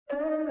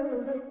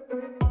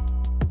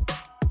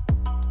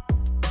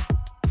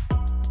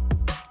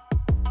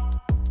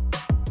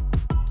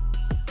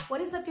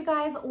up, you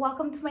guys?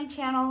 Welcome to my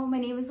channel. My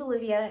name is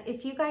Olivia.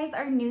 If you guys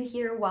are new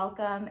here,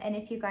 welcome. And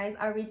if you guys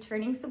are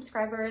returning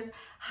subscribers,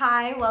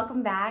 hi,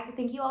 welcome back.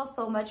 Thank you all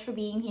so much for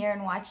being here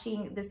and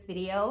watching this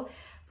video.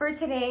 For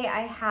today,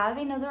 I have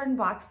another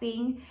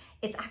unboxing.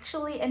 It's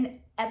actually an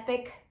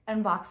epic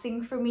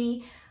unboxing for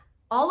me.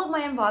 All of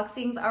my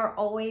unboxings are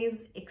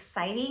always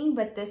exciting,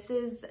 but this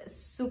is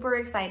super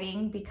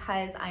exciting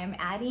because I am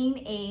adding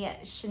a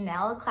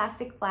Chanel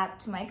classic flap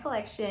to my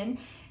collection.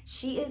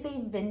 She is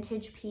a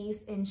vintage piece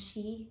and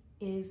she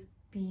is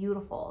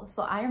beautiful.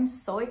 So I am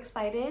so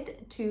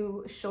excited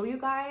to show you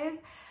guys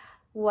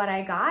what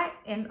I got.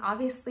 And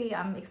obviously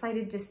I'm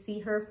excited to see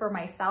her for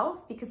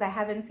myself because I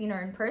haven't seen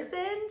her in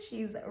person.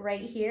 She's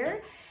right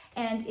here.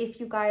 And if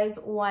you guys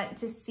want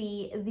to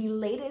see the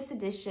latest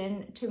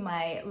addition to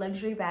my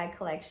luxury bag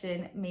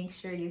collection, make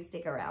sure you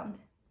stick around.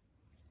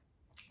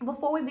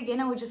 Before we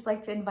begin, I would just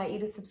like to invite you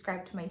to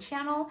subscribe to my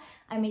channel.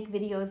 I make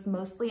videos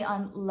mostly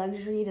on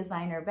luxury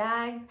designer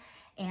bags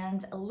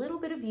and a little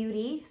bit of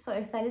beauty. So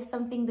if that is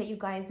something that you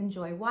guys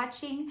enjoy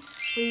watching,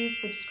 please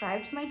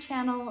subscribe to my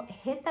channel,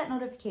 hit that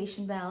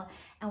notification bell,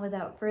 and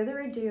without further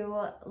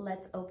ado,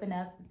 let's open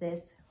up this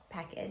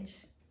package.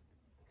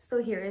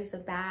 So here is the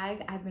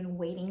bag. I've been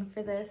waiting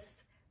for this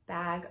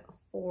bag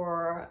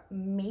for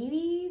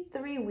maybe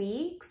 3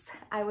 weeks.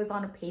 I was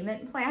on a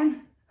payment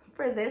plan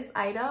for this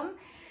item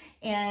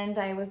and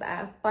I was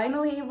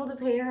finally able to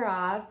pay her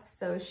off.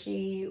 So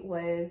she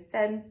was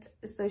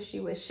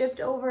shipped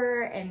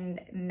over and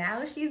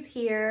now she's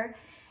here.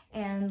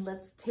 And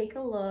let's take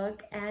a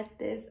look at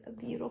this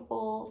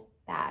beautiful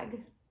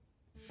bag.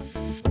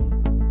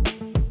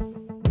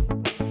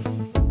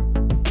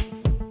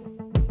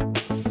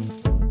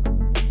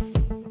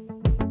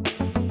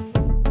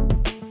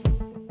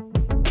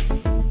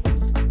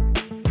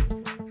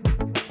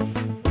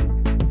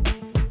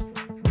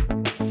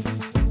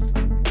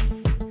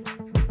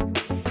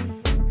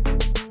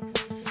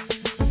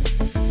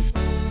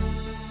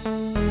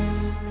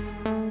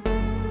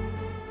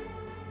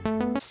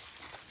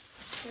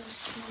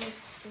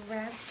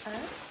 Wrapped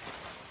up,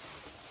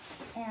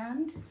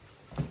 and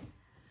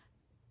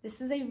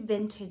this is a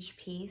vintage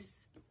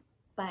piece,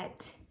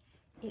 but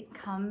it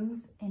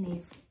comes in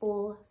a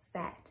full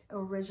set,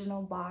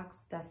 original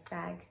box, dust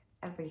bag,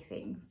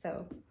 everything.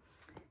 So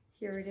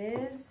here it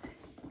is,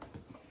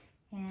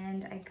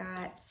 and I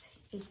got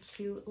a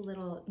cute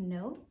little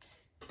note.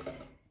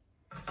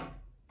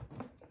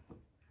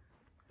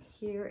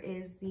 Here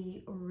is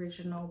the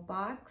original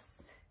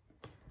box.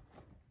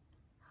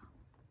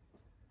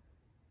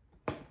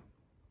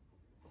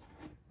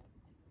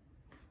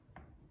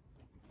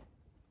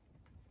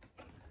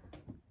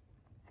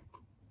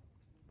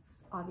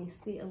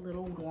 Obviously a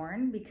little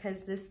worn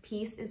because this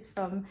piece is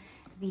from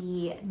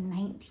the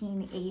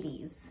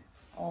 1980s.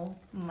 Oh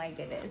my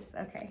goodness.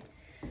 Okay,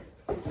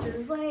 this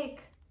is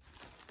like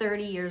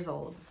 30 years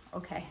old.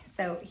 Okay,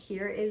 so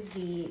here is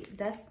the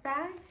dust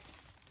bag.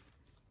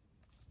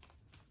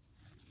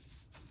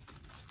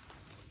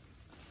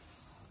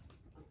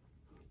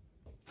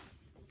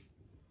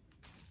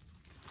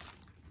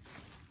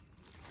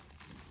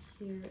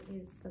 Here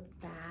is the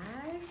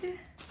bag.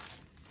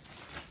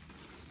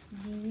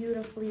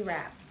 Beautifully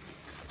wrapped.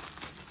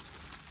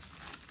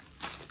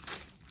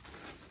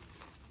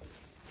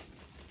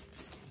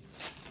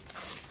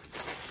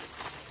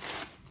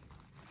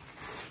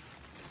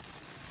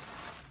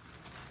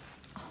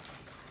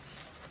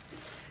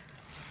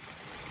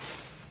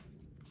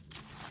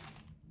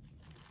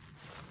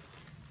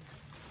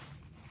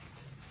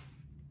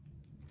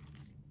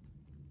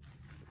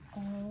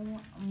 Oh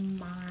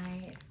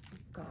my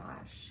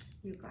gosh,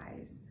 you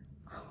guys.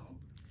 Oh,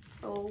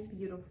 so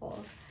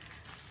beautiful.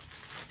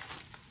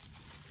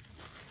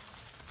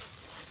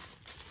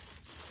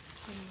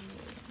 So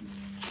let me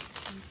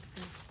take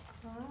this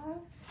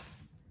off.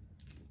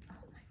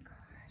 Oh my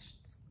gosh,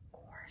 it's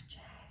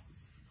gorgeous.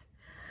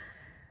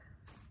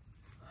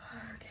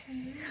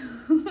 Okay.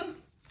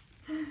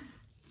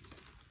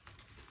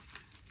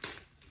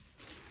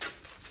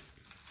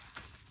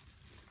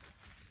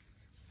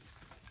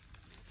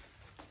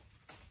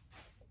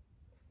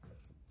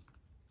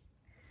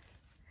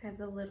 Has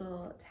a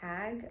little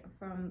tag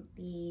from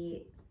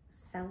the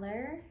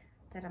seller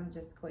that I'm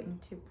just going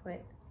to put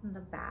in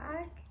the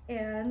back,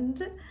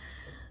 and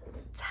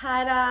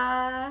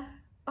ta-da!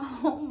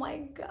 Oh my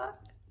god,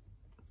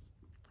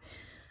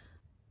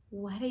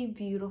 what a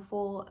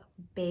beautiful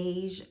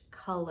beige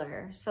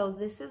color. So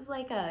this is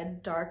like a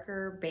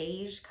darker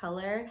beige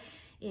color.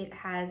 It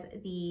has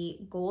the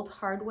gold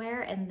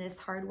hardware, and this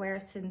hardware,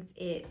 since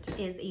it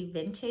is a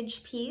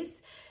vintage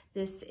piece,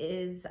 this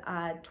is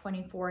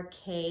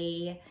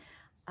 24K,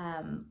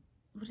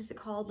 what is it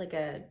called? Like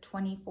a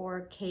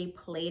 24K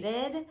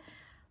plated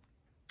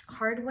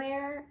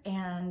hardware,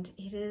 and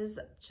it is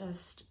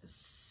just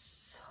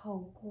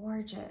so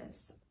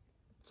gorgeous.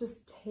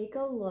 Just take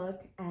a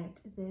look at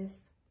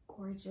this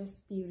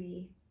gorgeous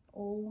beauty.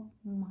 Oh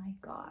my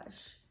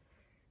gosh,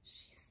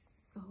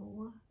 she's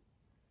so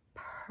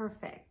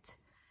perfect.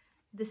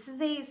 This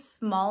is a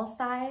small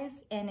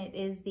size and it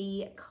is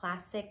the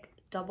classic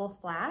double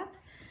flap.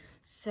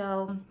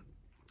 So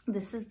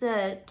this is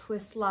the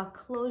twist lock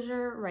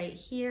closure right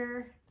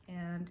here,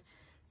 and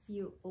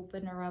you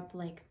open her up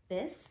like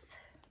this.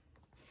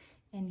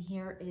 And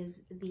here is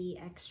the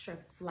extra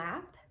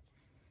flap.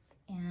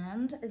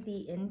 And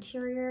the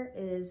interior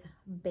is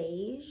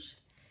beige.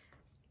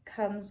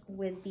 Comes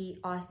with the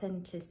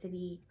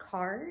authenticity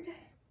card.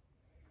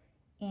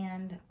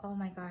 And oh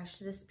my gosh,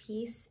 this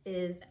piece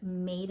is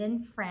made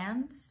in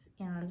France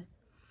and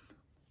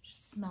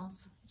just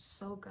smells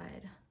so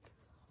good.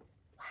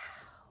 Wow,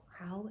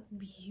 how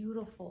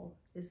beautiful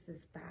is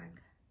this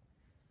bag?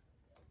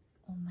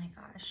 Oh my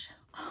gosh.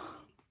 Oh,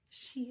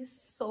 she's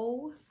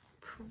so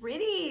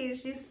pretty.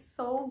 She's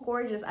so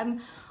gorgeous.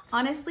 I'm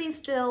honestly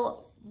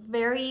still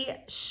very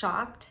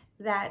shocked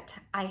that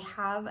I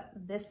have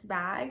this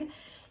bag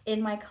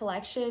in my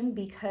collection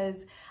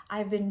because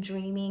I've been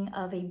dreaming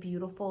of a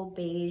beautiful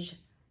beige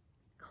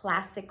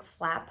classic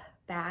flap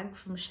bag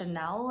from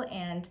Chanel,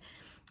 and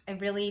I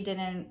really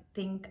didn't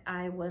think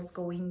I was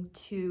going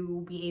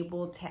to be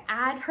able to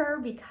add her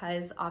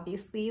because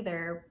obviously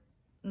they're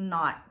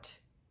not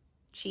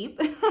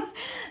cheap.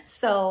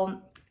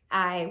 So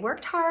I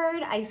worked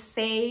hard, I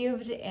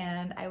saved,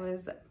 and I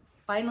was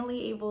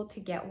finally able to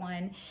get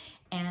one.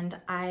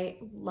 And I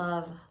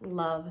love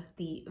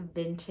the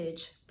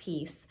vintage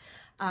piece.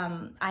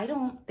 I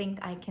don't think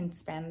I can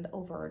spend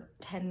over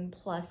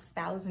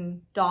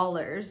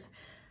 $10,000+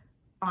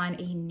 on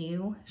a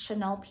new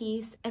Chanel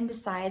piece. And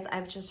besides,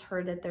 I've just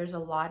heard that there's a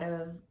lot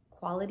of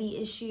quality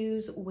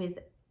issues with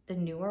the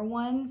newer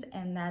ones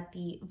and that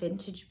the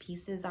vintage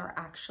pieces are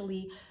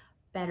actually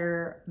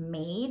better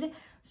made.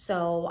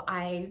 So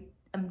I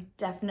am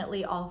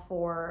definitely all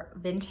for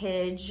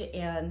vintage,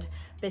 and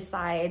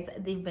besides,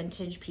 the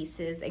vintage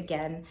pieces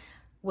again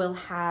will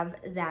have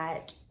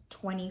that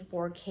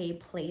 24K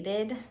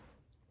plated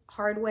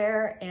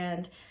hardware,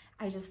 and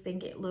I just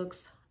think it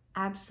looks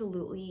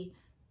absolutely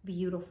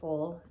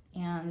beautiful.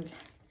 And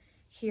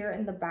here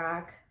in the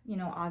back, you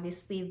know,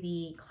 obviously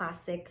the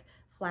classic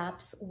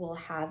flaps will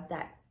have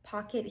that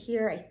pocket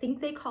here. I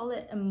think they call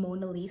it a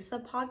Mona Lisa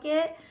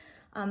pocket.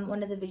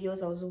 One of the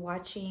videos I was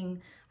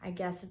watching, I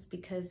guess it's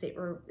because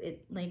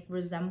it like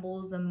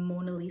resembles a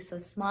Mona Lisa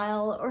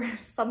smile or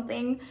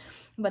something,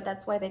 but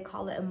that's why they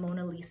call it a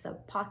Mona Lisa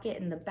pocket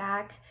in the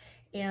back.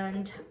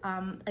 And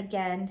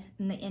again,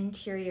 in the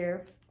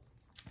interior,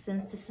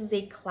 since this is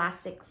a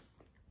classic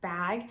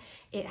bag,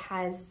 it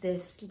has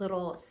this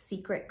little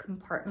secret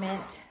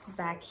compartment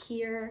back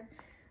here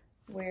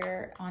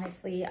where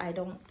honestly I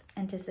don't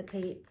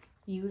anticipate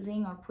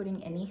using or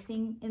putting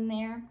anything in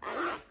there.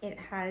 It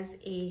has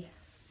a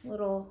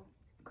little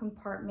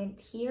compartment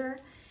here,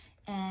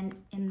 and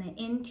in the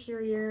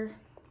interior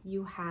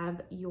you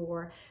have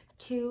your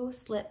 2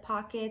 slip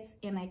pockets,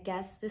 and I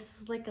guess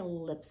this is like a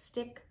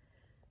lipstick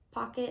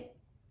pocket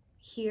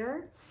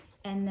here,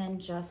 and then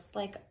just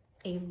like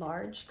a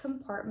large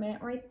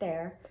compartment right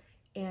there,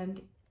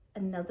 and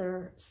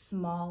another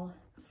small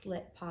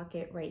slip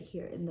pocket right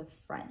here in the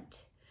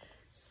front.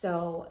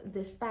 So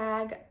this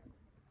bag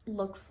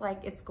looks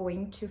like it's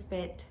going to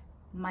fit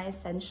my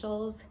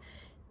essentials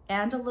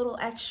and a little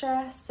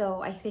extra,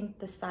 so I think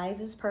the size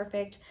is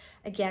perfect.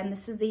 Again,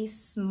 this is a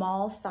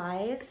small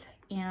size,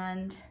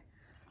 and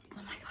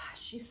oh my gosh,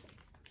 she's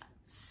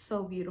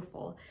so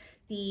beautiful.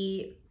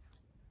 The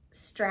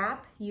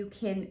strap you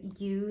can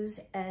use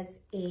as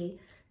a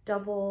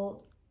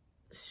double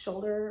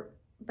shoulder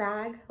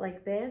bag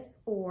like this,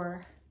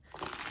 or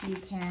you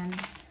can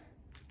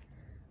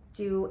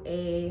do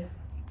a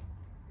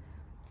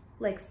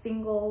like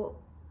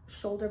single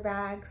shoulder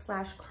bag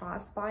slash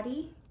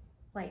crossbody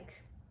like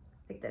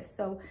this.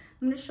 So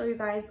I'm going to show you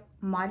guys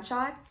mod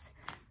shots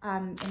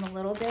in a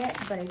little bit,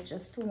 but I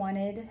just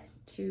wanted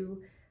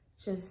to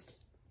just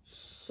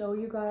show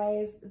you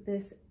guys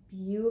this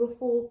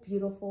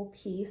beautiful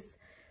piece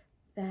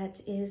that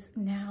is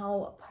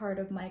now part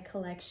of my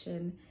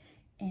collection,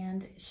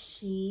 and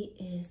she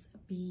is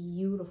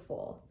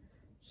beautiful.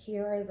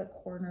 Here are the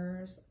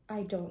corners.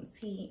 I don't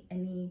see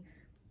any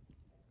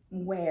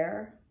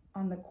wear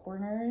on the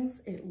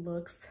corners. It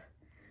looks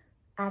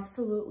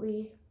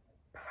absolutely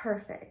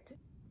perfect.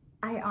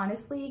 I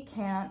honestly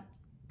can't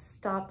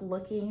stop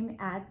looking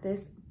at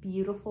this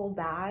beautiful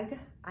bag.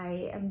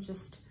 I am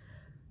just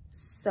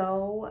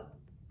so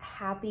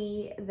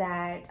happy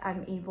that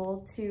I'm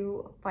able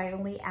to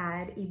finally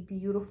add a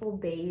beautiful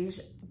beige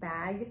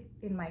bag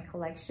in my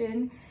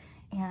collection,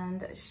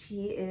 and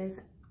she is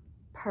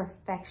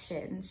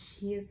perfection.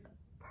 She is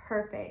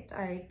perfect.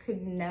 I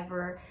could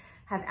never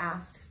have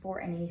asked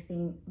for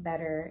anything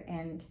better,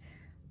 and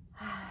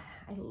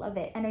I love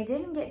it. And I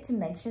didn't get to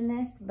mention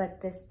this,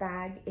 but this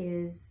bag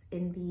is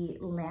in the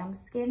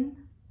lambskin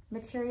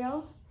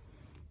material,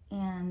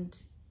 and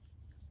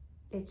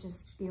it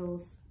just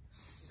feels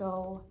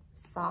so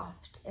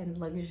soft and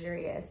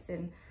luxurious.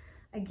 And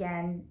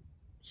again,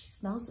 she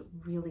smells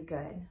really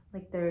good.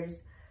 Like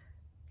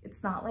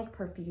it's not like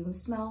perfume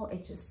smell,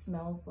 it just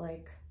smells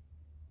like,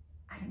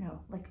 I don't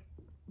know, like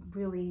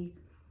really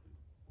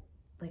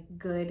like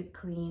good,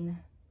 clean,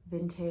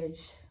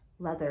 vintage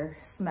leather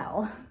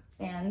smell.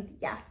 And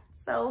yeah,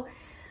 so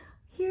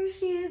here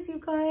she is, you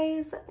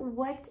guys.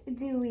 What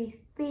do we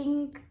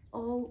think?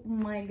 Oh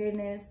my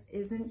goodness,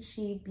 isn't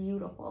she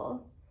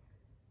beautiful?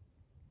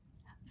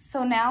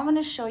 So now I'm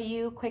gonna show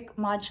you quick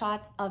mod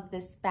shots of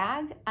this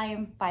bag. I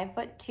am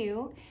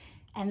 5'2",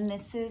 and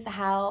this is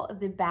how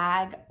the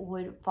bag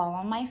would fall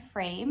on my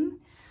frame.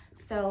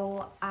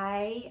 So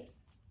I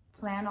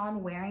plan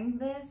on wearing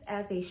this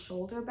as a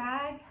shoulder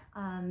bag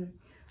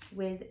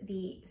with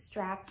the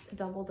straps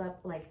doubled up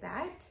like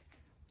that.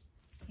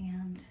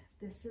 And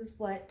this is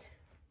what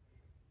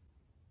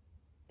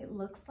it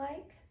looks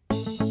like.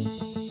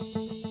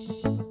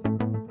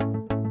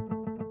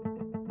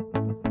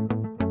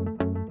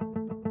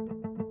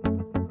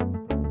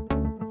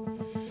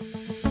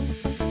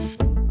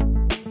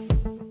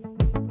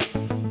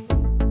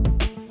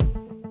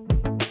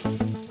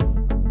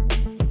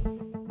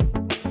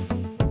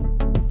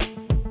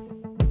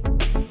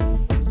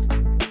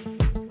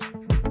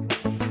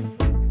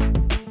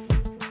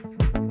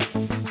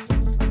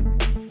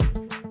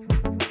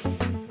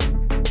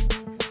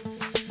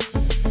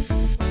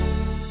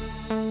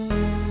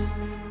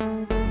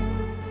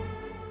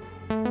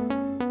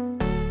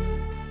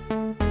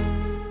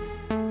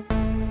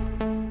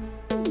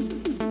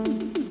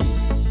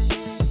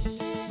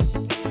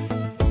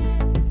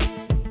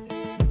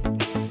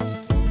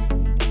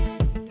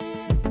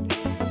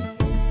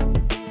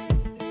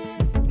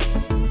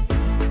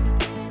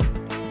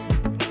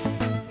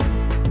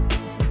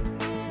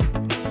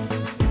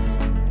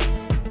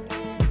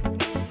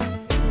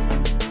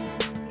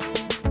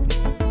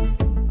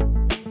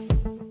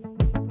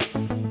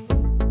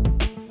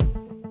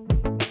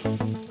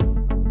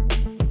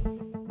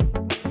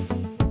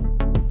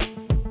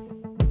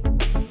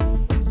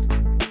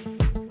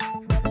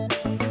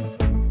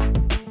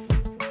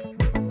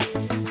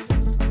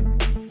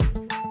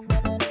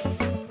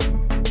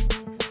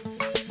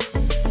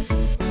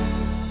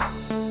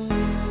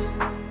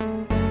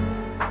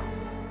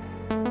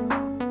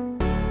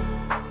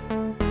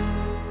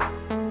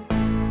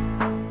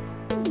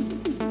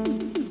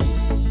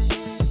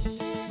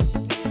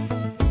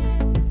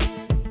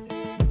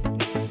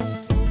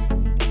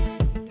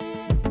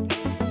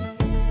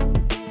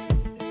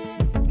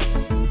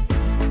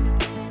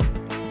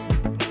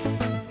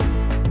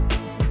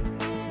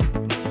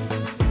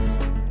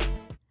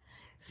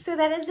 So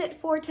that is it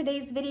for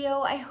today's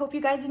video. I hope you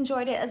guys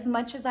enjoyed it as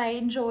much as I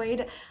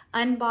enjoyed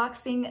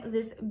unboxing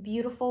this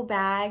beautiful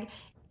bag.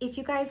 If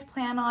you guys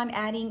plan on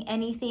adding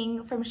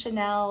anything from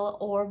Chanel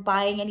or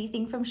buying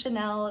anything from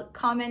Chanel,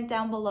 comment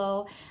down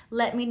below.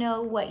 Let me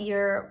know what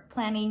you're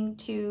planning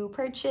to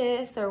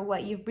purchase or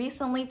what you've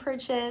recently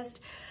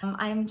purchased.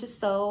 I'm just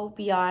so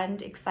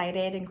beyond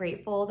excited and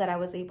grateful that I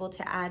was able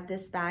to add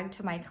this bag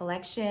to my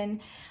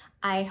collection.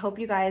 I hope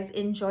you guys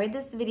enjoyed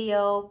this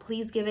video.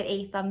 Please give it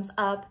a thumbs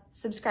up.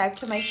 Subscribe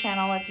to my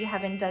channel if you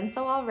haven't done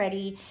so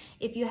already.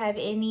 If you have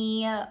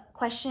any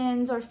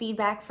questions or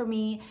feedback for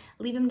me,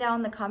 leave them down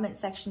in the comment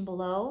section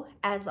below.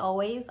 As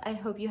always, I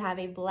hope you have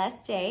a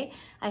blessed day.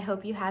 I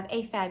hope you have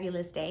a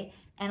fabulous day,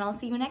 and I'll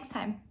see you next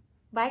time.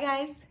 Bye,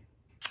 guys.